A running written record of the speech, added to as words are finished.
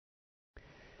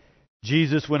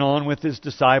Jesus went on with his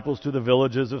disciples to the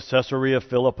villages of Caesarea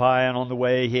Philippi, and on the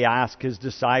way he asked his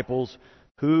disciples,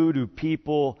 "Who do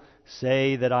people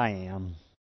say that I am?"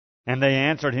 And they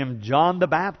answered him, "John the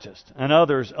Baptist, and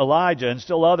others Elijah, and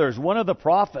still others one of the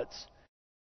prophets."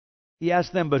 He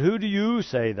asked them, "But who do you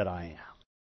say that I am?"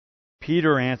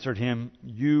 Peter answered him,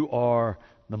 "You are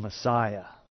the Messiah."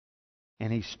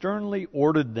 And he sternly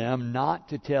ordered them not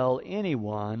to tell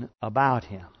anyone about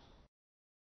him.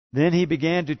 Then he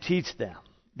began to teach them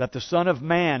that the Son of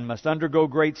Man must undergo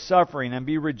great suffering and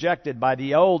be rejected by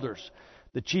the elders,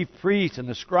 the chief priests, and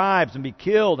the scribes, and be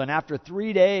killed, and after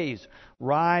 3 days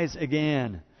rise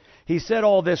again. He said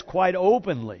all this quite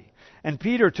openly, and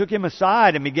Peter took him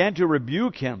aside and began to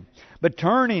rebuke him. But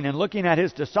turning and looking at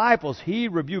his disciples, he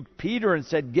rebuked Peter and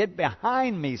said, "Get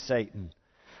behind me, Satan,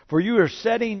 for you are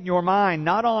setting your mind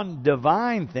not on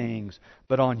divine things,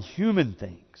 but on human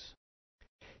things."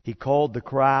 He called the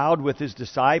crowd with his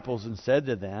disciples and said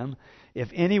to them,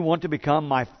 "If any want to become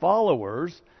my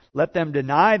followers, let them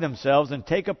deny themselves and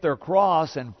take up their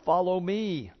cross and follow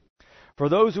me. For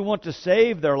those who want to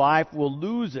save their life will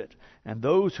lose it, and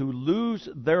those who lose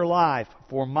their life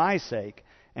for my sake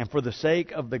and for the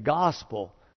sake of the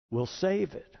gospel will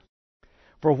save it.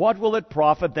 For what will it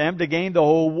profit them to gain the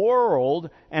whole world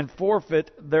and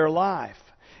forfeit their life?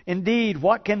 Indeed,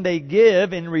 what can they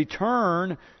give in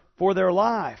return for their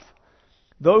life?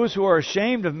 Those who are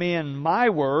ashamed of me and my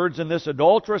words in this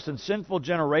adulterous and sinful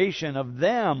generation, of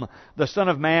them the Son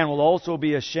of Man will also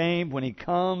be ashamed when he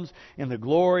comes in the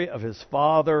glory of his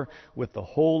Father with the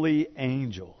holy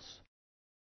angels."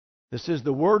 This is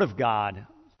the word of God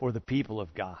for the people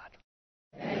of God.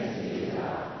 Thanks be to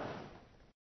God.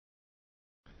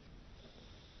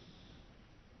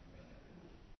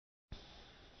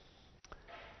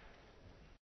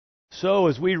 So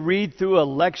as we read through a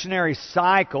lectionary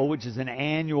cycle, which is an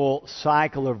annual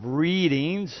cycle of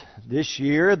readings, this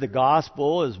year the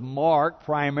Gospel is Mark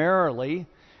primarily.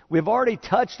 We've already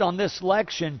touched on this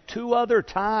lection 2 other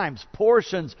times.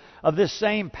 Portions of this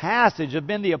same passage have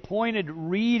been the appointed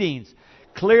readings.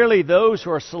 Clearly, those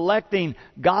who are selecting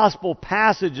Gospel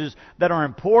passages that are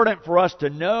important for us to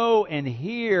know and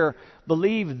hear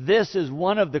believe this is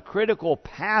one of the critical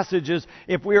passages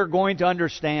if we are going to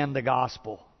understand the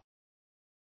Gospel.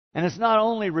 And it's not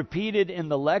only repeated in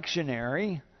the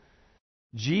lectionary.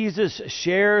 Jesus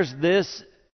shares this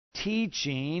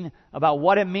teaching about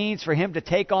what it means for him to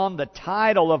take on the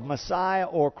title of Messiah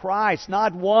or Christ,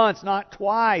 not once, not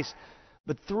twice,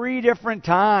 but 3 different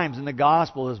times in the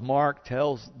Gospel as Mark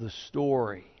tells the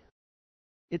story.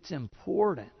 It's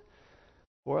important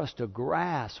for us to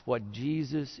grasp what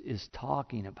Jesus is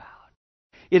talking about.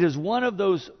 It is one of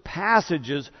those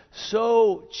passages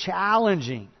so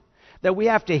challenging that we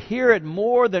have to hear it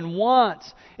more than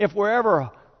once if we're ever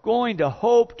going to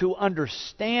hope to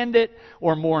understand it,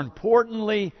 or more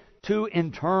importantly, to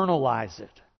internalize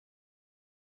it.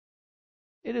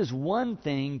 It is one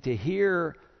thing to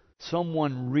hear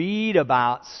someone read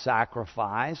about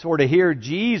sacrifice, or to hear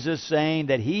Jesus saying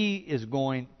that he is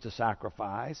going to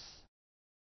sacrifice.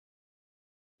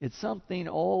 It's something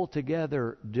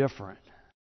altogether different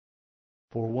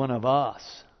for one of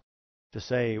us to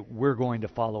say we're going to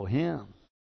follow him.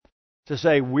 To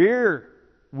say we're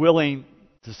willing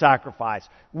to sacrifice.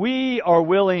 We are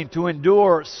willing to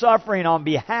endure suffering on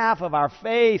behalf of our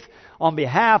faith, on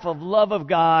behalf of love of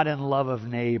God and love of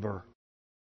neighbor.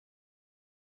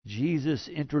 Jesus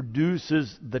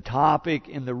introduces the topic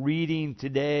in the reading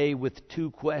today with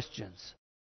 2 questions.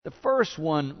 The first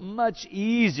one, much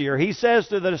easier. He says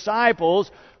to the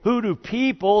disciples, "Who do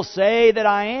people say that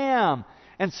I am?"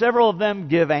 And several of them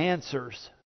give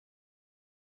answers.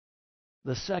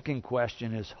 The second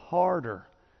question is harder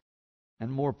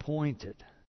and more pointed.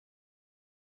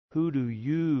 Who do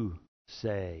you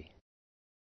say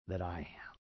that I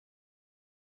am?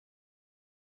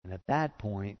 And at that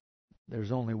point,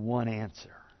 there's only one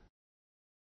answer.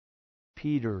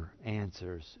 Peter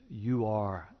answers, "You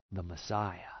are the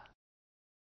Messiah."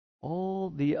 All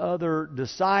the other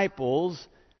disciples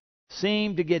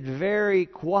seem to get very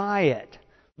quiet.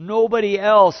 Nobody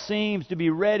else seems to be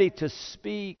ready to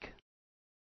speak.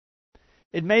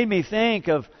 It made me think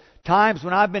of times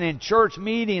when I've been in church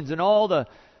meetings and all the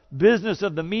business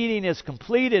of the meeting is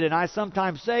completed, and I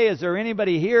sometimes say, "Is there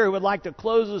anybody here who would like to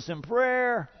close us in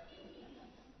prayer?"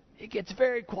 It gets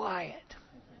very quiet.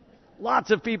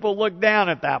 Lots of people look down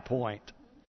at that point.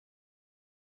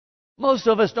 Most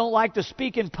of us don't like to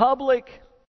speak in public.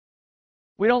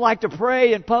 We don't like to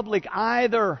pray in public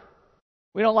either.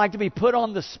 We don't like to be put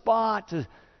on the spot to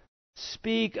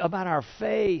speak about our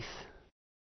faith.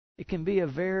 It can be a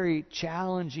very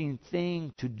challenging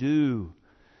thing to do.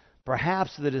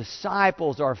 Perhaps the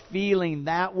disciples are feeling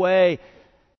that way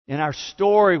in our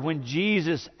story when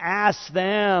Jesus asks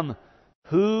them,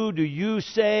 "Who do you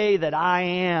say that I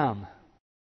am?"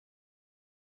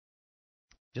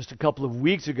 Just a couple of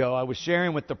weeks ago, I was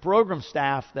sharing with the program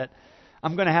staff that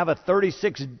I'm going to have a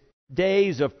 36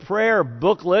 days of prayer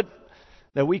booklet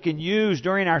that we can use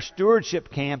during our stewardship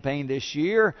campaign this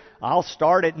year. I'll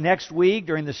start it next week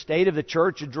during the State of the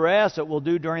Church address that we'll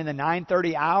do during the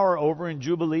 9:30 hour over in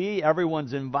Jubilee.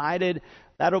 Everyone's invited.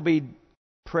 That'll be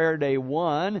prayer day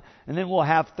 1. And then we'll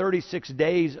have 36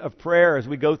 days of prayer as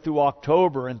we go through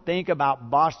October and think about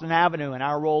Boston Avenue and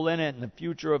our role in it and the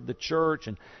future of the church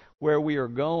and where we are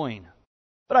going.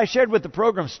 But I shared with the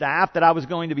program staff that I was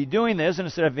going to be doing this, and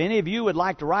I said, if any of you would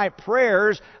like to write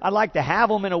prayers, I'd like to have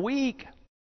them in a week.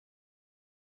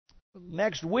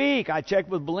 Next week, I checked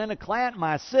with Belinda Clanton,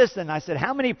 my assistant, and I said,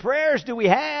 how many prayers do we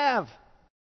have?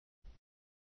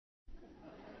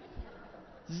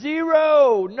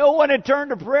 0. No one had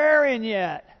turned a prayer in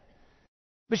yet.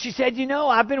 But she said,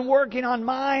 I've been working on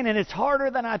mine, and it's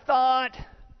harder than I thought.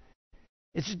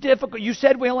 It's difficult. You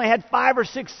said we only had 5 or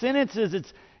 6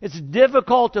 sentences. It's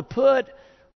difficult to put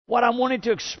what I wanted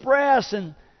to express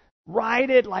and write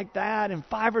it like that in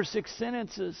 5 or 6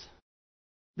 sentences.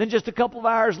 Then just a couple of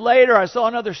hours later, I saw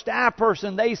another staff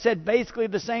person. They said basically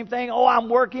the same thing. Oh, I'm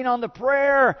working on the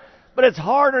prayer, but it's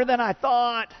harder than I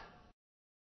thought.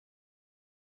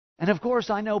 And of course,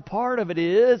 I know part of it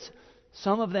is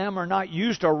some of them are not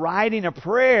used to writing a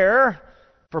prayer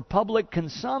for public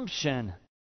consumption.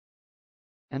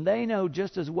 And they know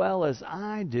just as well as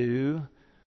I do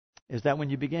is that when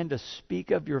you begin to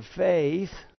speak of your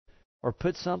faith or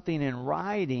put something in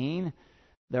writing,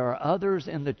 there are others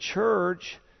in the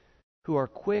church who are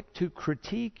quick to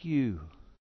critique you,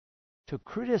 to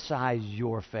criticize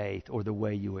your faith or the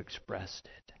way you expressed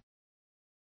it.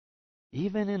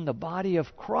 Even in the body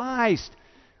of Christ,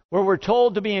 where we're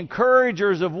told to be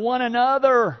encouragers of one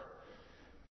another,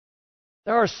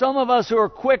 there are some of us who are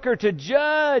quicker to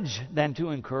judge than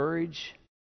to encourage.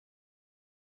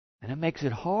 And it makes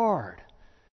it hard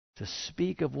to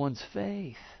speak of one's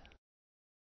faith.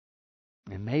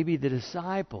 And maybe the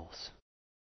disciples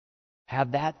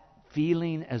have that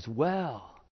feeling as well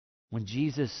when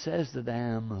Jesus says to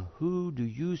them, "Who do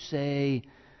you say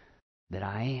that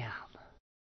I am?"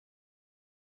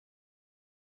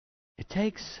 It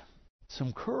takes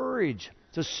some courage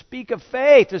to speak of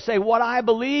faith, to say what I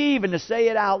believe and to say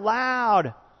it out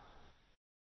loud.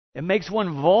 It makes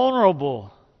one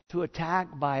vulnerable to attack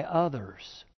by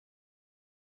others.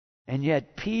 And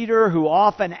yet Peter, who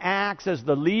often acts as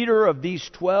the leader of these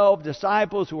 12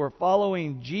 disciples who are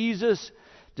following Jesus,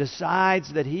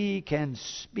 decides that he can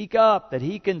speak up, that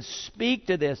he can speak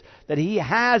to this, that he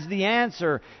has the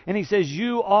answer. And he says,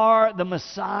 "You are the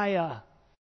Messiah."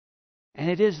 And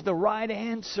it is the right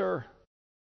answer.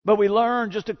 But we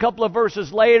learn just a couple of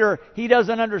verses later, he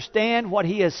doesn't understand what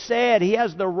he has said. He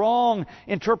has the wrong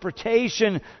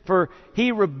interpretation, for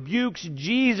he rebukes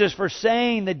Jesus for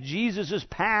saying that Jesus'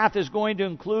 path is going to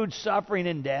include suffering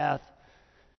and death.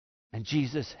 And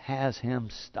Jesus has him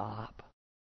stop.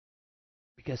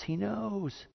 Because he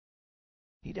knows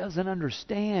he doesn't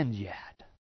understand yet.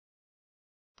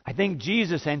 I think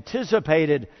Jesus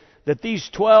anticipated that these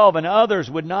 12 and others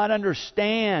would not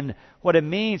understand what it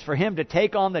means for him to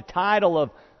take on the title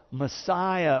of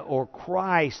Messiah or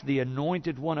Christ, the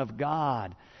Anointed One of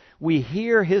God. We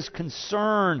hear his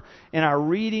concern in our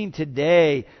reading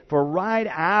today, for right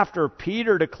after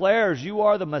Peter declares, "You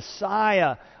are the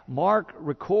Messiah," Mark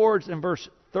records in verse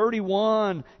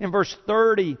 31, in verse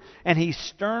 30, and he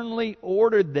sternly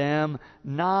ordered them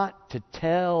not to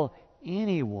tell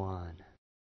anyone.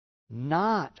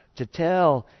 Not to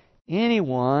tell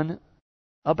anyone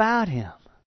about him.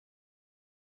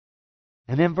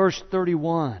 And then verse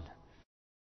 31,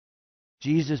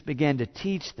 Jesus began to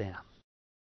teach them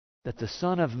that the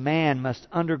Son of Man must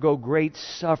undergo great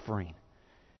suffering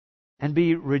and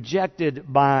be rejected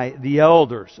by the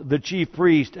elders, the chief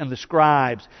priests, and the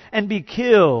scribes, and be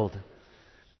killed,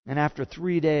 and after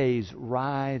 3 days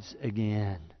rise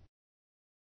again.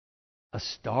 A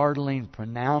startling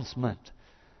pronouncement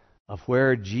of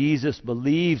where Jesus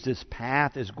believes his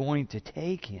path is going to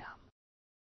take him.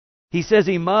 He says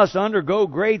he must undergo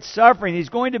great suffering. He's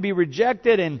going to be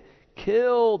rejected and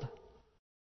killed.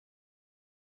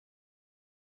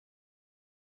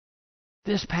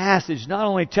 This passage not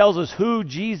only tells us who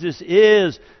Jesus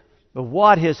is, but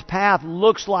what his path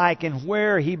looks like and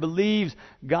where he believes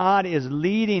God is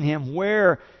leading him,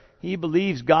 where he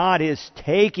believes God is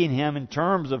taking him in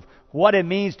terms of what it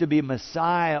means to be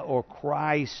Messiah or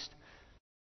Christ.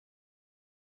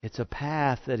 It's a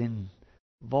path that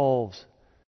involves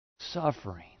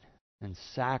suffering and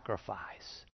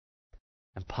sacrifice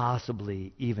and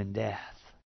possibly even death.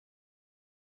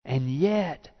 And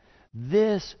yet,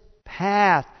 this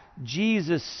path,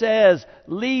 Jesus says,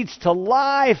 leads to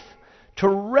life, to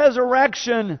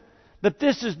resurrection, that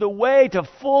this is the way to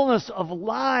fullness of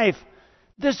life.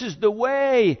 This is the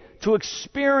way to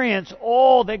experience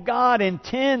all that God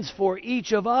intends for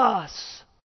each of us.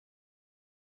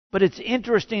 But it's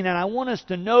interesting, and I want us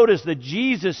to notice that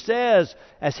Jesus says,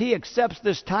 as He accepts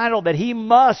this title, that He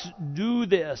must do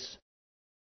this.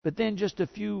 But then just a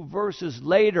few verses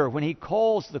later, when He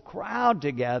calls the crowd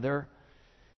together,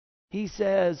 He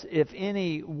says, if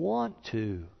any want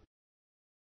to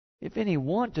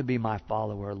be my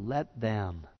follower, let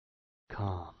them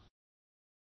come.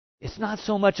 It's not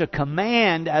so much a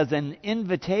command as an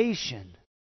invitation.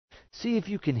 See if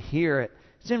you can hear it.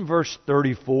 It's in verse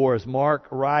 34 as Mark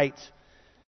writes,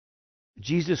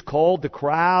 Jesus called the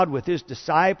crowd with His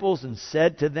disciples and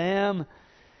said to them,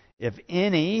 if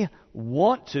any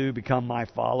want to become my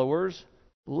followers,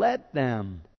 let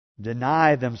them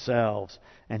deny themselves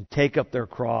and take up their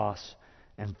cross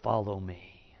and follow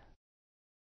me.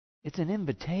 It's an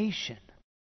invitation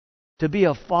to be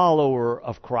a follower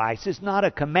of Christ. It's not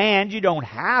a command. You don't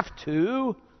have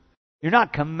to. You're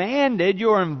not commanded.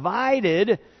 You're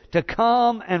invited to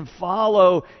come and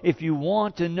follow if you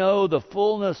want to know the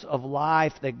fullness of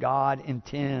life that God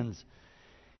intends.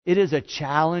 It is a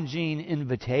challenging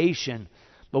invitation,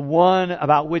 but one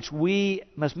about which we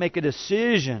must make a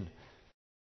decision.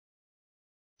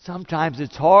 Sometimes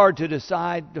it's hard to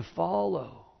decide to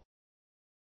follow.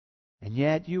 And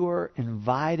yet you are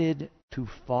invited to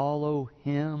follow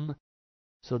Him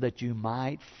so that you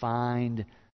might find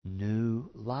new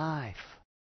life.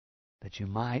 That you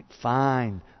might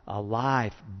find a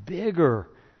life bigger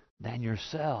than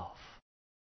yourself.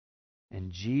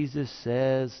 And Jesus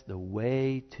says the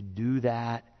way to do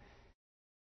that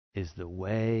is the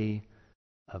way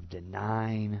of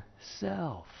denying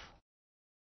self.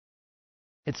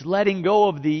 It's letting go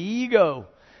of the ego.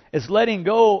 It's letting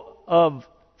go of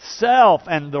self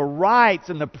and the rights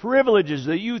and the privileges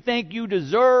that you think you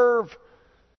deserve.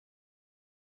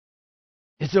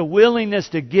 It's a willingness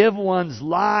to give one's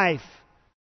life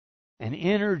and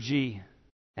energy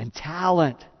and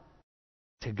talent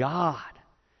to God.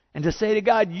 And to say to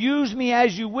God, use me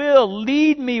as you will.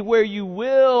 Lead me where you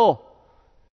will.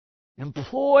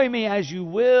 Employ me as you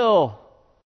will.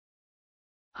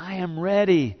 I am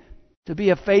ready to be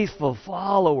a faithful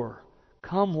follower,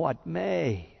 come what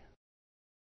may.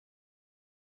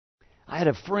 I had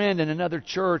a friend in another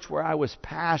church where I was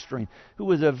pastoring who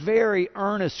was a very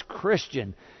earnest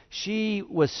Christian. She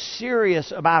was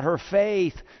serious about her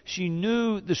faith. She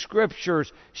knew the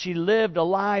Scriptures. She lived a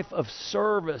life of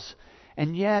service.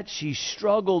 And yet she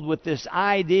struggled with this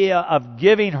idea of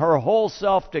giving her whole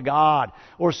self to God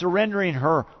or surrendering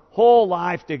her whole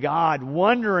life to God,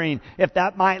 wondering if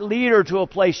that might lead her to a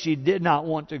place she did not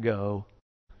want to go.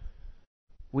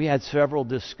 We had several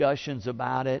discussions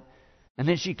about it. And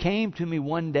then she came to me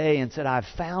one day and said, I've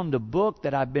found a book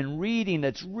that I've been reading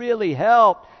that's really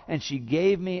helped. And she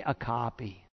gave me a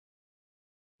copy.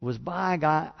 It was by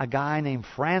a guy named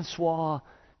Francois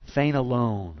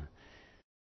Fénelon.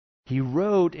 He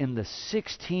wrote in the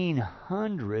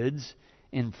 1600s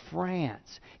in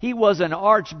France. He was an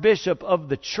archbishop of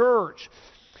the church.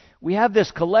 We have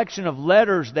this collection of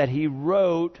letters that he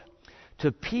wrote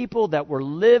to people that were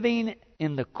living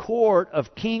in the court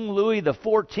of King Louis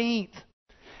XIV.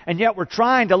 And yet we're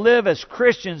trying to live as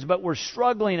Christians, but we're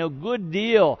struggling a good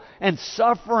deal and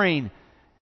suffering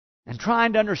and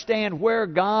trying to understand where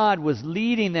God was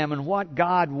leading them and what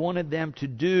God wanted them to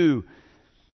do.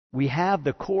 We have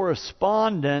the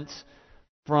correspondence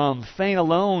from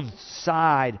Fénelon's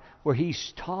side where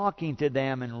he's talking to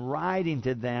them and writing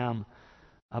to them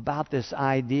about this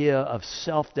idea of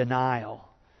self-denial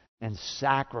and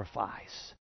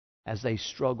sacrifice as they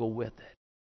struggle with it.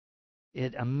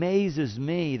 It amazes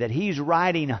me that he's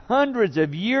writing hundreds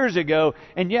of years ago,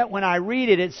 and yet when I read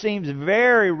it, it seems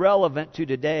very relevant to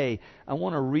today. I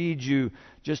want to read you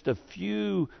just a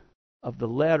few of the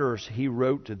letters he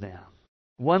wrote to them.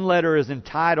 One letter is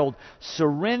entitled,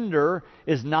 Surrender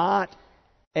is not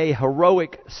a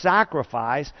heroic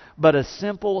sacrifice, but a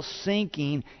simple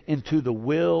sinking into the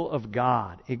will of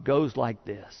God. It goes like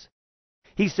this.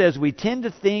 He says, we tend to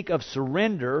think of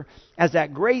surrender as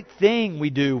that great thing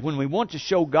we do when we want to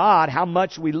show God how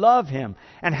much we love Him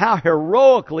and how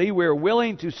heroically we're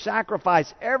willing to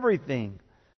sacrifice everything.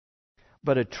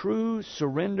 But a true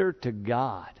surrender to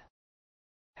God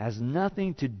has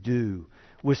nothing to do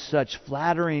with such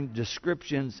flattering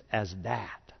descriptions as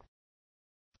that.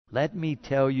 Let me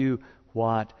tell you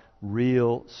what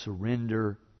real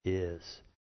surrender is.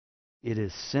 It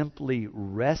is simply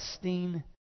resting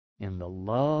in the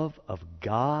love of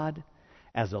God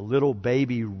as a little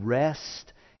baby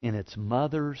rests in its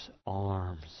mother's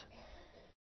arms.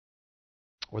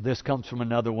 Or this comes from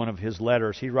another one of his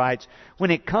letters. He writes,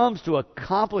 when it comes to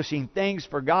accomplishing things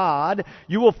for God,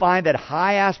 you will find that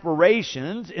high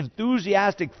aspirations,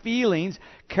 enthusiastic feelings,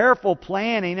 careful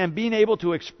planning, and being able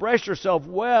to express yourself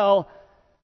well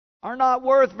are not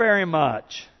worth very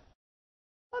much.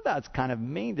 Well, that's kind of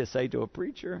mean to say to a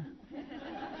preacher.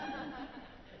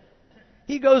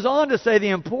 He goes on to say the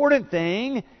important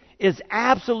thing is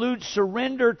absolute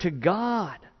surrender to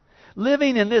God.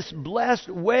 Living in this blessed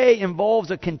way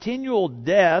involves a continual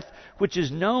death, which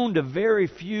is known to very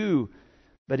few.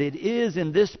 But it is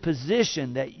in this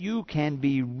position that you can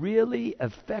be really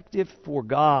effective for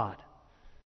God.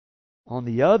 On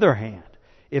the other hand,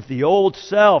 if the old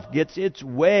self gets its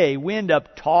way, we end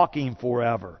up talking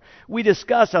forever. We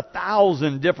discuss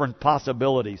 1,000 different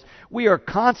possibilities. We are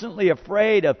constantly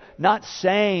afraid of not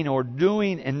saying or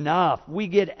doing enough. We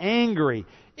get angry,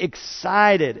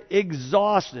 excited,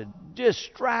 exhausted,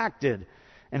 distracted,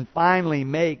 and finally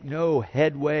make no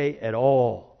headway at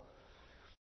all.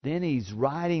 Then he's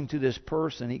writing to this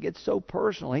person. He gets so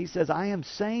personal. He says, I am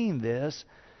saying this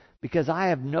because I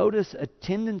have noticed a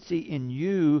tendency in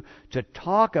you to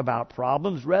talk about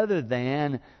problems rather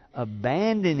than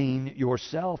abandoning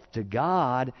yourself to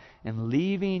God and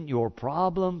leaving your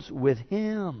problems with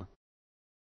Him.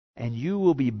 And you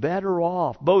will be better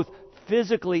off, both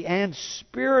physically and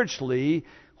spiritually,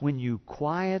 when you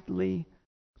quietly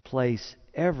place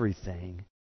everything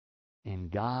in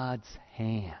God's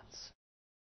hands.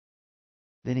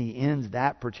 Then he ends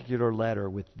that particular letter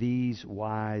with these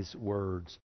wise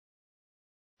words.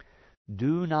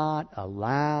 Do not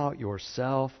allow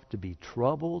yourself to be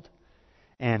troubled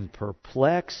and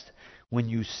perplexed when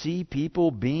you see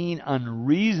people being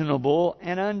unreasonable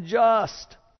and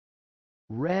unjust.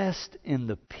 Rest in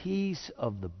the peace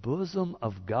of the bosom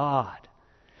of God.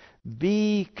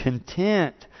 Be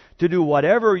content to do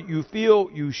whatever you feel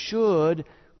you should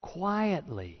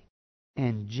quietly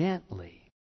and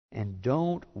gently. And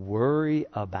don't worry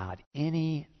about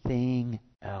anything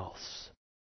else.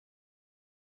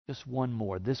 Just one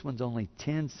more. This one's only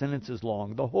 10 sentences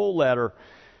long. The whole letter,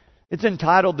 it's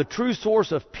entitled, The True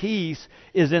Source of Peace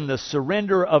is in the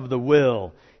Surrender of the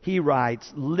Will. He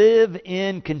writes, live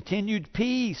in continued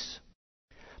peace.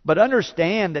 But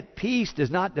understand that peace does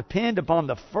not depend upon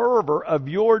the fervor of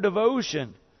your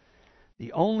devotion.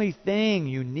 The only thing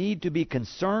you need to be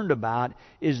concerned about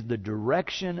is the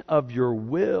direction of your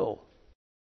will.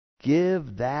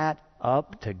 Give that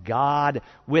up to God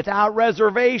without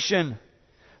reservation.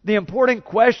 The important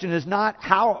question is not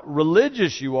how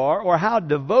religious you are or how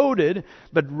devoted,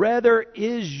 but rather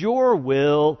is your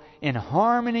will in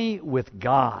harmony with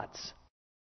God's.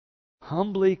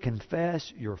 Humbly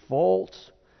confess your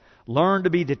faults. Learn to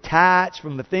be detached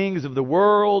from the things of the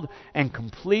world and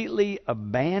completely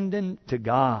abandoned to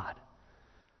God.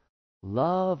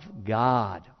 Love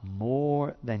God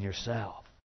more than yourself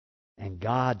and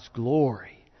God's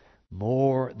glory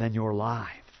more than your life.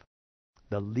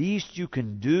 The least you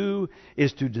can do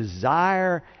is to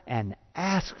desire and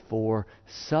ask for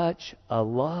such a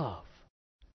love.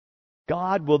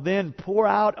 God will then pour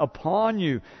out upon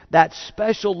you that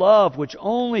special love which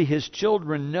only His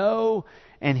children know,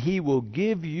 and He will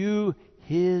give you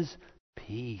His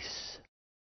peace.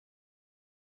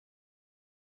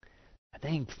 I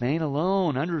think Fain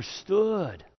alone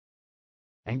understood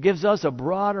and gives us a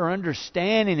broader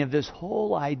understanding of this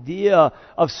whole idea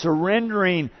of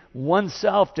surrendering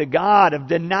oneself to God, of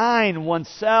denying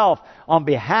oneself on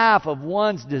behalf of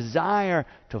one's desire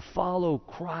to follow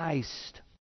Christ.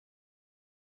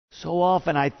 So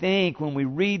often I think when we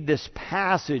read this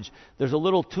passage, there's a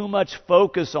little too much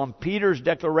focus on Peter's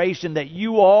declaration that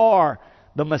you are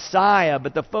the Messiah,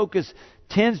 but the focus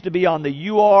tends to be on the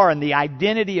you are and the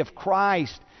identity of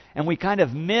Christ. And we kind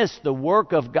of miss the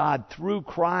work of God through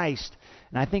Christ.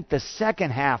 And I think the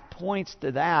second half points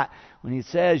to that when he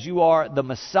says you are the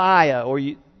Messiah or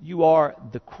you are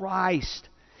the Christ.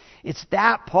 It's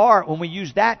that part, when we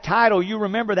use that title, you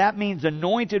remember that means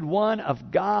anointed one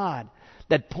of God,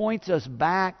 that points us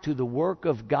back to the work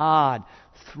of God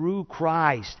through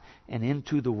Christ and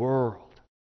into the world.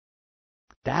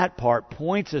 That part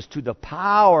points us to the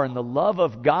power and the love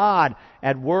of God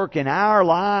at work in our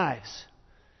lives.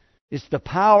 It's the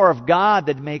power of God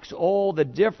that makes all the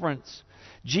difference.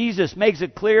 Jesus makes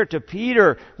it clear to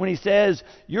Peter when he says,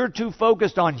 you're too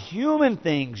focused on human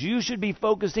things. You should be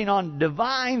focusing on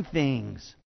divine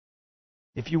things.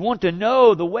 If you want to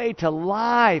know the way to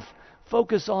life,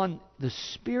 focus on the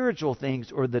spiritual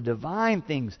things or the divine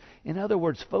things. In other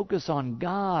words, focus on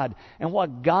God and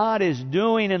what God is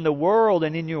doing in the world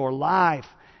and in your life,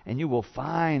 and you will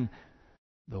find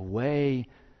the way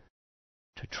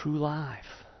to true life.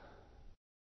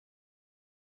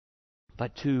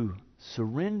 But to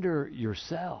surrender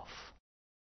yourself,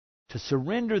 to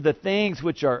surrender the things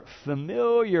which are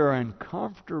familiar and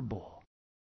comfortable,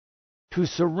 to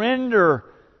surrender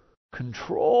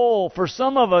control. For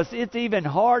some of us, it's even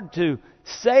hard to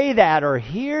say that or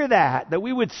hear that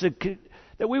we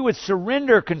would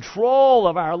surrender control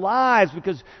of our lives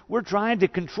because we're trying to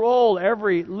control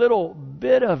every little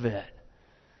bit of it.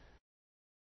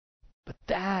 But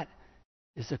that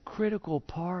is a critical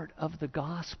part of the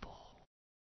gospel.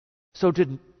 So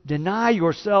to deny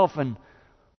yourself and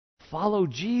follow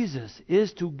Jesus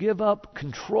is to give up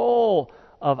control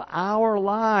of our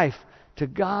life to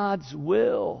God's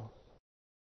will.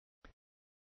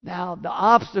 Now, the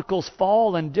obstacles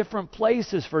fall in different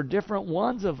places for different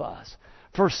ones of us.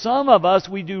 For some of us,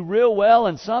 we do real well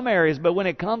in some areas, but when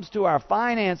it comes to our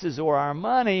finances or our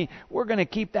money, we're going to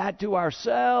keep that to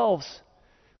ourselves.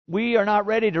 We are not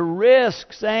ready to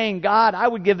risk saying, God, I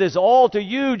would give this all to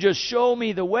you. Just show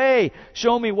me the way.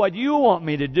 Show me what you want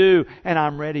me to do, and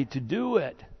I'm ready to do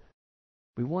it.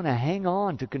 We want to hang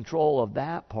on to control of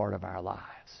that part of our lives.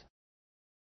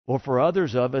 Or for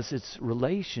others of us, it's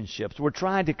relationships. We're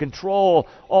trying to control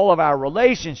all of our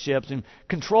relationships and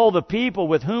control the people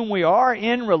with whom we are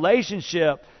in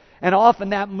relationship. And often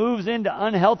that moves into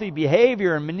unhealthy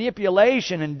behavior and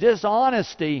manipulation and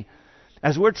dishonesty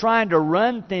as we're trying to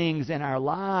run things in our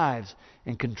lives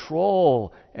and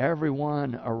control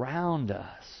everyone around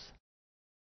us.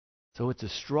 So it's a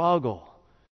struggle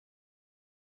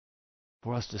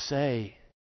for us to say,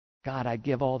 God, I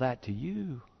give all that to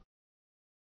you.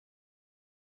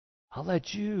 I'll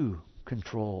let you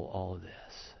control all of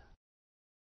this.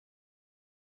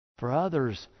 For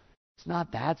others, it's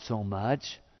not that so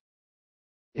much.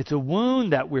 It's a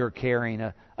wound that we're carrying,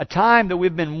 a time that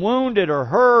we've been wounded or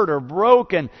hurt or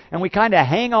broken, and we kind of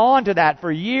hang on to that for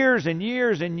years and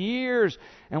years and years,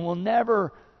 and we'll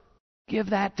never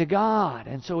give that to God.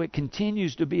 And so it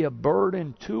continues to be a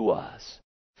burden to us.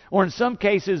 Or in some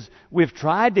cases, we've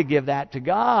tried to give that to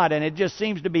God, and it just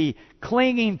seems to be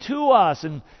clinging to us,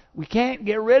 and we can't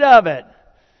get rid of it.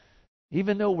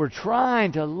 Even though we're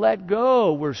trying to let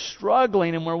go, we're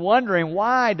struggling and we're wondering,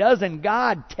 why doesn't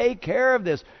God take care of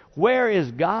this? Where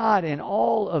is God in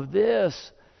all of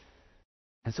this?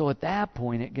 And so at that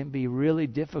point, it can be really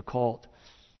difficult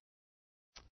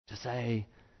to say,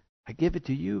 I give it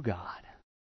to you, God.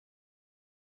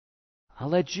 I'll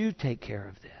let you take care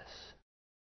of this.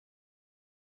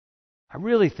 I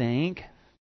really think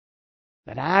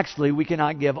that actually we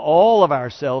cannot give all of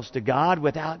ourselves to God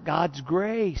without God's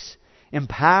grace,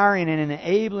 empowering and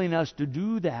enabling us to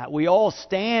do that. We all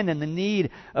stand in the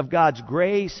need of God's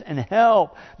grace and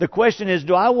help. The question is,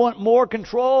 do I want more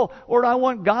control, or do I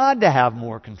want God to have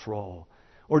more control?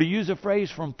 Or to use a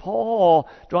phrase from Paul,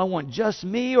 do I want just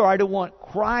me, or do I want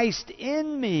Christ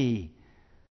in me?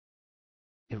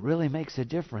 It really makes a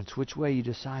difference which way you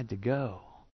decide to go.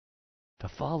 To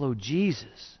follow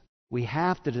Jesus, we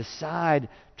have to decide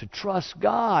to trust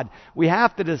God. We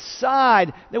have to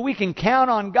decide that we can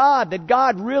count on God, that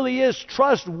God really is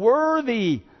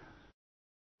trustworthy,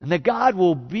 and that God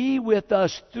will be with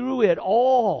us through it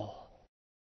all.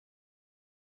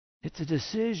 It's a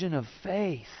decision of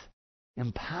faith,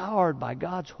 empowered by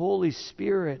God's Holy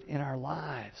Spirit in our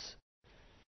lives.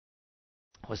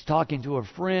 I was talking to a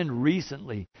friend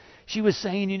recently. She was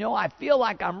saying, I feel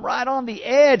like I'm right on the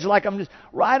edge, like I'm just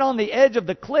right on the edge of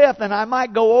the cliff and I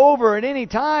might go over at any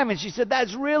time. And she said,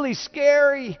 that's really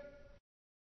scary.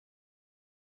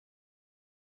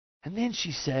 And then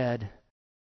she said,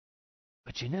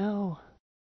 but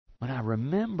when I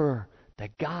remember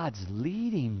that God's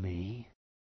leading me,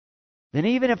 then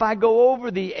even if I go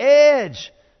over the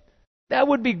edge, that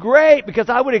would be great, because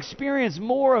I would experience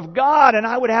more of God and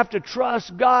I would have to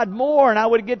trust God more and I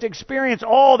would get to experience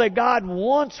all that God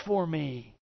wants for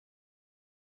me.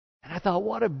 And I thought,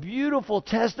 what a beautiful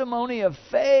testimony of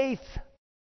faith.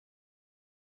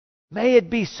 May it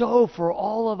be so for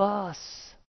all of us.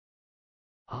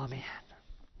 Amen.